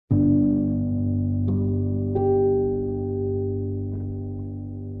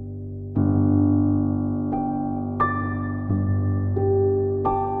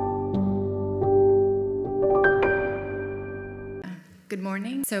Good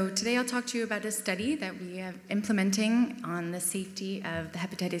morning. So today I'll talk to you about a study that we are implementing on the safety of the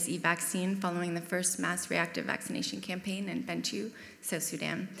hepatitis E vaccine following the first mass reactive vaccination campaign in Bentiu, South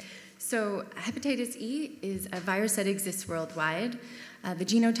Sudan. So hepatitis E is a virus that exists worldwide. The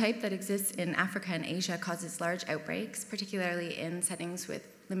genotype that exists in Africa and Asia causes large outbreaks, particularly in settings with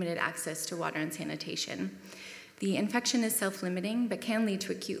limited access to water and sanitation. The infection is self-limiting, but can lead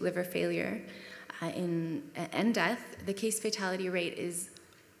to acute liver failure and death. The case fatality rate is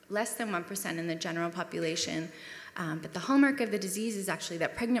less than 1% in the general population, but the hallmark of the disease is actually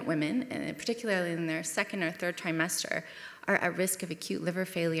that pregnant women, and particularly in their second or third trimester, are at risk of acute liver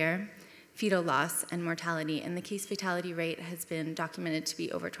failure, fetal loss, and mortality, and the case fatality rate has been documented to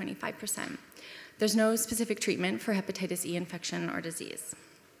be over 25%. There's no specific treatment for hepatitis E infection or disease.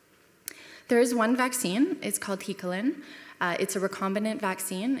 There is one vaccine. It's called Hecolin. It's a recombinant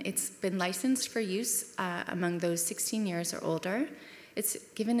vaccine. It's been licensed for use among those 16 years or older. It's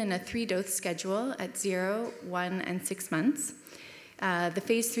given in a 3-dose schedule at 0, 1, and 6 months. The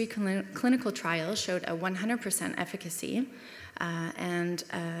phase 3 clinical trial showed a 100% efficacy, and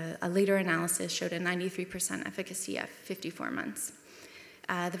a later analysis showed a 93% efficacy at 54 months.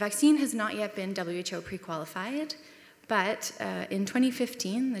 The vaccine has not yet been WHO pre-qualified, but in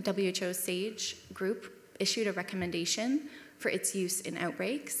 2015, the WHO SAGE group issued a recommendation for its use in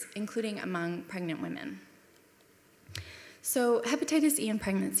outbreaks, including among pregnant women. So hepatitis E in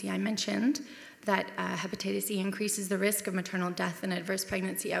pregnancy, I mentioned that hepatitis E increases the risk of maternal death and adverse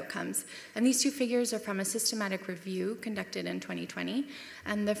pregnancy outcomes. And these two figures are from a systematic review conducted in 2020.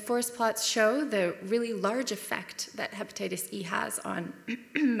 And the forest plots show the really large effect that hepatitis E has on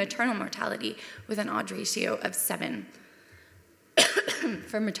maternal mortality with an odds ratio of 7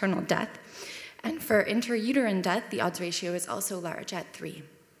 for maternal death. And for intrauterine death, the odds ratio is also large at 3.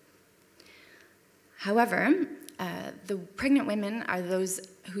 However, the pregnant women are those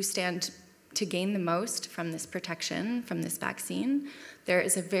who stand to gain the most from this protection, from this vaccine.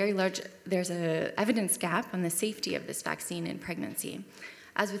 There's an evidence gap on the safety of this vaccine in pregnancy.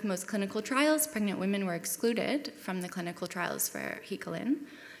 As with most clinical trials, pregnant women were excluded from the clinical trials for Hecolin.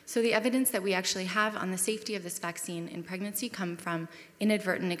 So the evidence that we actually have on the safety of this vaccine in pregnancy come from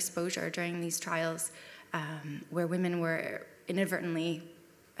inadvertent exposure during these trials where women were inadvertently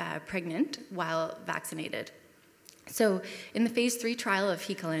pregnant while vaccinated. So in the phase 3 trial of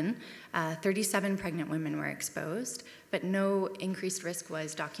Hecolin, 37 pregnant women were exposed, but no increased risk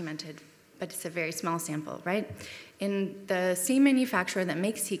was documented, but it's a very small sample, right? In the same manufacturer that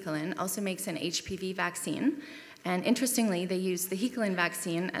makes Hecolin also makes an HPV vaccine, and interestingly, they used the Hecolin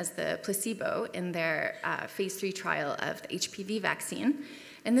vaccine as the placebo in their phase 3 trial of the HPV vaccine.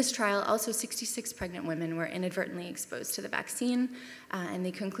 In this trial, also 66 pregnant women were inadvertently exposed to the vaccine, and they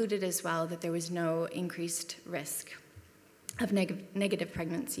concluded as well that there was no increased risk of negative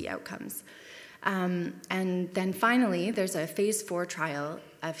pregnancy outcomes. And then finally, there's a phase 4 trial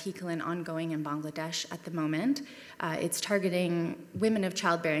of Hecolin ongoing in Bangladesh at the moment. It's targeting women of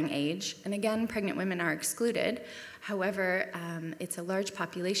childbearing age, and again, pregnant women are excluded. However, it's a large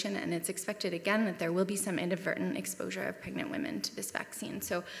population, and it's expected again that there will be some inadvertent exposure of pregnant women to this vaccine.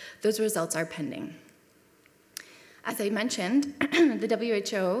 So those results are pending. As I mentioned, the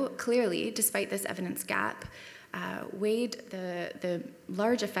WHO clearly, despite this evidence gap, weighed the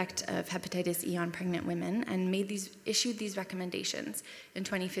large effect of hepatitis E on pregnant women and issued these recommendations in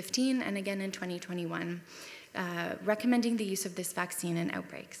 2015 and again in 2021, recommending the use of this vaccine in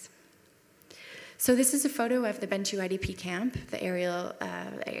outbreaks. So this is a photo of the Bentiu IDP camp, the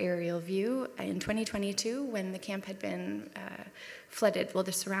aerial view in 2022 when the camp had been flooded. Well,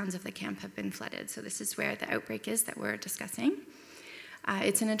 the surrounds of the camp have been flooded. So this is where the outbreak is that we're discussing.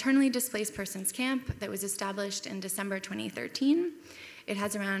 It's an internally displaced persons camp that was established in December 2013. It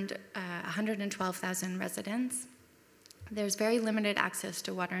has around 112,000 residents. There's very limited access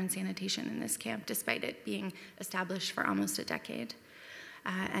to water and sanitation in this camp, despite it being established for almost a decade.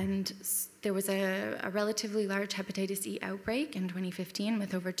 And there was a relatively large hepatitis E outbreak in 2015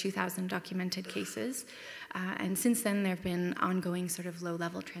 with over 2,000 documented cases. And since then, there have been ongoing sort of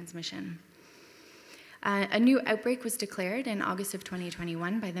low-level transmission. A new outbreak was declared in August of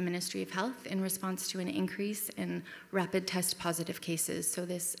 2021 by the Ministry of Health in response to an increase in rapid test positive cases. So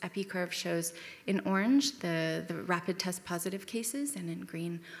this epi curve shows in orange the rapid test positive cases, and in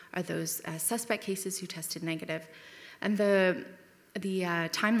green are those suspect cases who tested negative. And the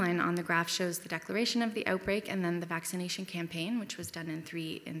timeline on the graph shows the declaration of the outbreak and then the vaccination campaign, which was done in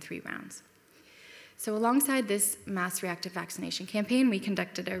three rounds. So alongside this mass reactive vaccination campaign, we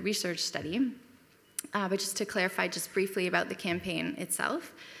conducted a research study. But just to clarify just briefly about the campaign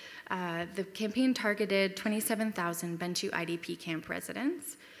itself, The campaign targeted 27,000 Bentiu IDP camp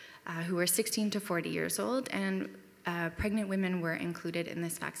residents who were 16 to 40 years old, and pregnant women were included in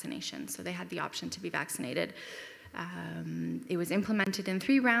this vaccination, so they had the option to be vaccinated. It was implemented in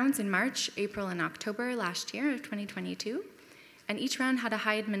 3 rounds in March, April, and October last year of 2022, and each round had a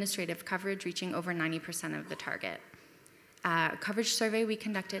high administrative coverage reaching over 90% of the target. Coverage survey we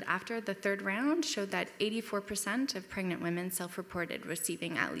conducted after the 3rd round showed that 84% of pregnant women self-reported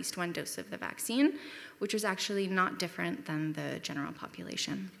receiving at least 1 dose of the vaccine, which was actually not different than the general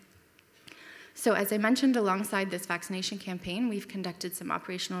population. So as I mentioned, alongside this vaccination campaign, we've conducted some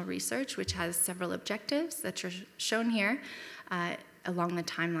operational research, which has several objectives that are shown here along the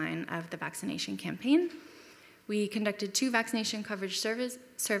timeline of the vaccination campaign. We conducted 2 vaccination coverage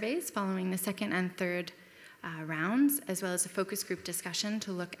surveys following the 2nd and 3rd rounds, as well as a focus group discussion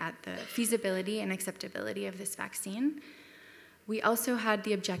to look at the feasibility and acceptability of this vaccine. We also had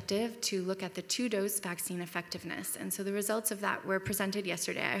the objective to look at the 2-dose vaccine effectiveness, and so the results of that were presented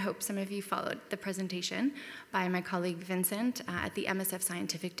yesterday. I hope some of you followed the presentation by my colleague Vincent at the MSF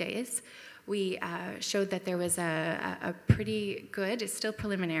Scientific Days. We showed that there was a pretty good, it's still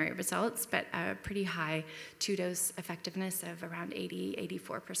preliminary results, but a pretty high 2-dose effectiveness of around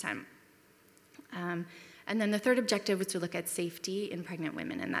 84%. And then the 3rd objective was to look at safety in pregnant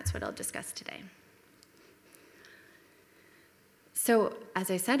women, and that's what I'll discuss today. So,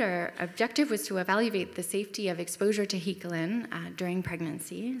 as I said, our objective was to evaluate the safety of exposure to Hecolin during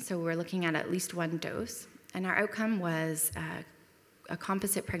pregnancy. So we're looking at least 1 dose. And our outcome was a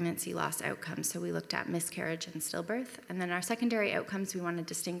composite pregnancy loss outcome. So we looked at miscarriage and stillbirth. And then our secondary outcomes, we want to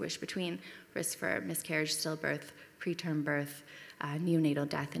distinguish between risk for miscarriage, stillbirth, preterm birth, neonatal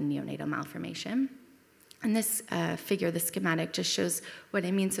death, and neonatal malformation. And this figure, the schematic, just shows what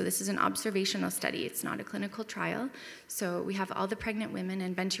I mean. So this is an observational study. It's not a clinical trial. So we have all the pregnant women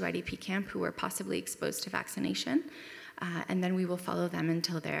in Bentiu IDP camp who were possibly exposed to vaccination. And then we will follow them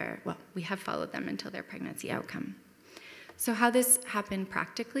until we have followed them until their pregnancy outcome. So how this happened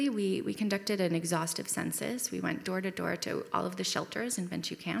practically, we conducted an exhaustive census. We went door to door to all of the shelters in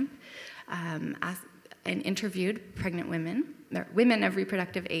Bentiu camp and interviewed pregnant women, or women of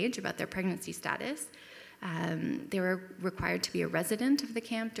reproductive age, about their pregnancy status. They were required to be a resident of the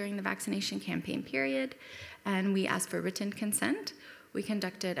camp during the vaccination campaign period, and we asked for written consent. We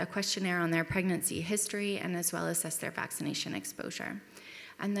conducted a questionnaire on their pregnancy history and as well assessed their vaccination exposure.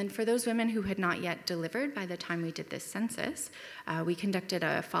 And then for those women who had not yet delivered by the time we did this census, we conducted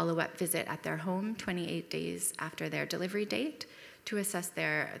a follow-up visit at their home 28 days after their delivery date to assess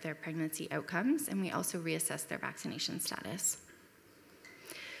their pregnancy outcomes, and we also reassessed their vaccination status.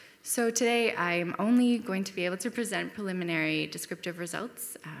 So today, I'm only going to be able to present preliminary descriptive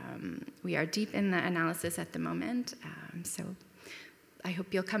results. We are deep in the analysis at the moment, so I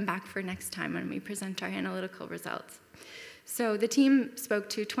hope you'll come back for next time when we present our analytical results. So the team spoke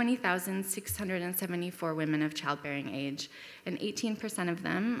to 20,674 women of childbearing age, and 18% of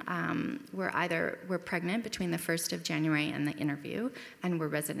them were pregnant between the 1st of January and the interview and were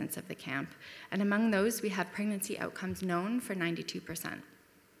residents of the camp. And among those, we have pregnancy outcomes known for 92%.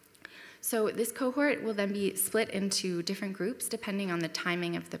 So this cohort will then be split into different groups depending on the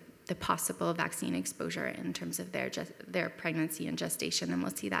timing of the possible vaccine exposure in terms of their pregnancy and gestation, and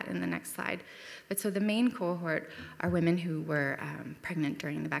we'll see that in the next slide. But so the main cohort are women who were pregnant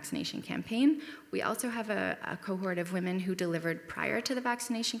during the vaccination campaign. We also have a cohort of women who delivered prior to the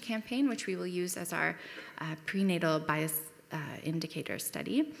vaccination campaign, which we will use as our prenatal bias indicator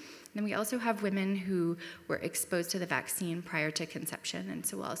study. Then we also have women who were exposed to the vaccine prior to conception, and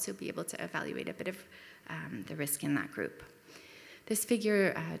so we'll also be able to evaluate a bit of the risk in that group. This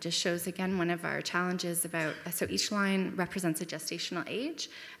figure just shows, again, one of our challenges about, so each line represents a gestational age,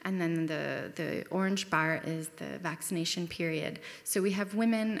 and then the orange bar is the vaccination period. So we have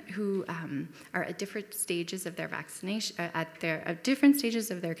women who are at different stages of their vaccination, at different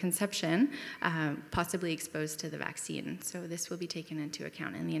stages of their conception, possibly exposed to the vaccine. So this will be taken into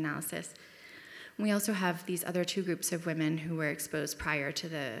account in the analysis. We also have these other 2 groups of women who were exposed prior to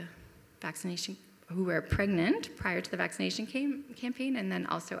the vaccination, who were pregnant prior to the vaccination campaign, and then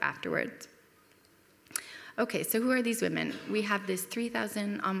also afterwards. Okay, so who are these women? We have this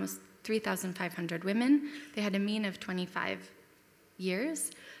almost 3,500 women. They had a mean of 25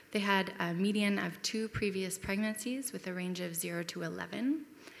 years. They had a median of 2 previous pregnancies with a range of 0 to 11.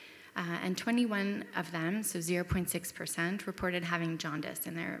 And 21 of them, so 0.6%, reported having jaundice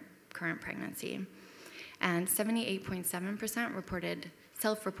in their current pregnancy. And 78.7%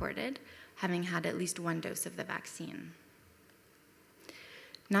 self-reported having had at least 1 dose of the vaccine.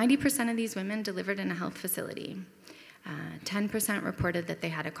 90% of these women delivered in a health facility. 10% reported that they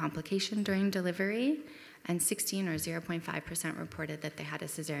had a complication during delivery, and 16 or 0.5% reported that they had a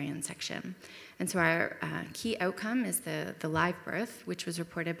cesarean section. And so our key outcome is the live birth, which was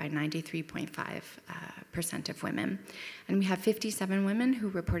reported by 93.5% of women. And we have 57 women who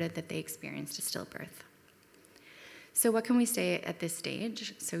reported that they experienced a stillbirth. So what can we say at this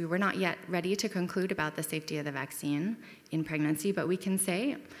stage? So we're not yet ready to conclude about the safety of the vaccine in pregnancy, but we can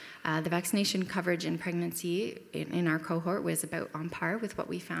say the vaccination coverage in pregnancy in our cohort was about on par with what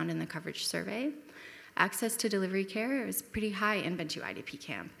we found in the coverage survey. Access to delivery care is pretty high in Bentiu IDP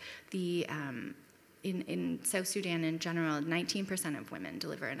camp. In South Sudan in general, 19% of women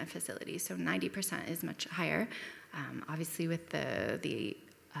deliver in a facility, so 90% is much higher. Obviously with the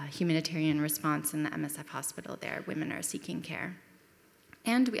humanitarian response in the MSF hospital there, women are seeking care.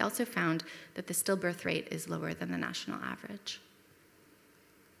 And we also found that the stillbirth rate is lower than the national average.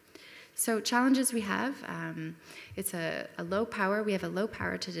 So challenges we have, it's a low power. We have a low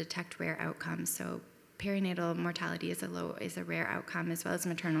power to detect rare outcomes. So perinatal mortality is a rare outcome, as well as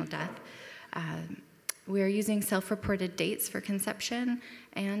maternal death. We're using self-reported dates for conception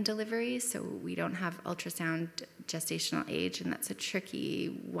and delivery, so we don't have ultrasound gestational age, and that's a tricky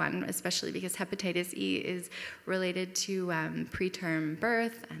one, especially because hepatitis E is related to preterm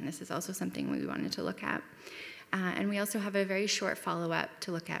birth, and this is also something we wanted to look at. And we also have a very short follow-up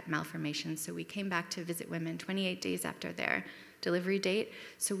to look at malformations, so we came back to visit women 28 days after their delivery date,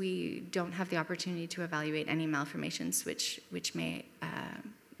 so we don't have the opportunity to evaluate any malformations which may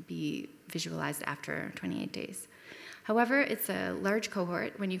be visualized after 28 days. However, it's a large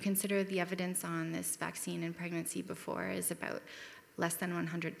cohort. When you consider the evidence on this vaccine in pregnancy before is about less than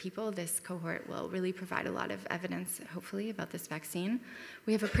 100 people, this cohort will really provide a lot of evidence, hopefully, about this vaccine.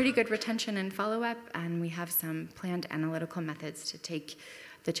 We have a pretty good retention and follow-up, and we have some planned analytical methods to take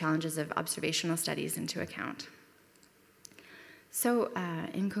the challenges of observational studies into account. So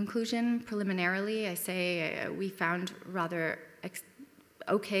in conclusion, preliminarily, I say we found rather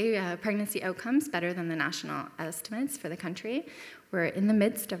okay pregnancy outcomes, better than the national estimates for the country. We're in the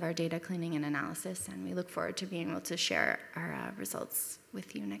midst of our data cleaning and analysis, and we look forward to being able to share our results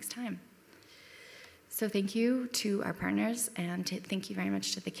with you next time. So thank you to our partners, and thank you very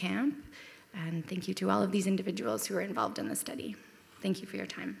much to the camp, and thank you to all of these individuals who are involved in the study. Thank you for your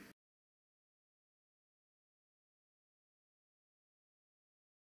time.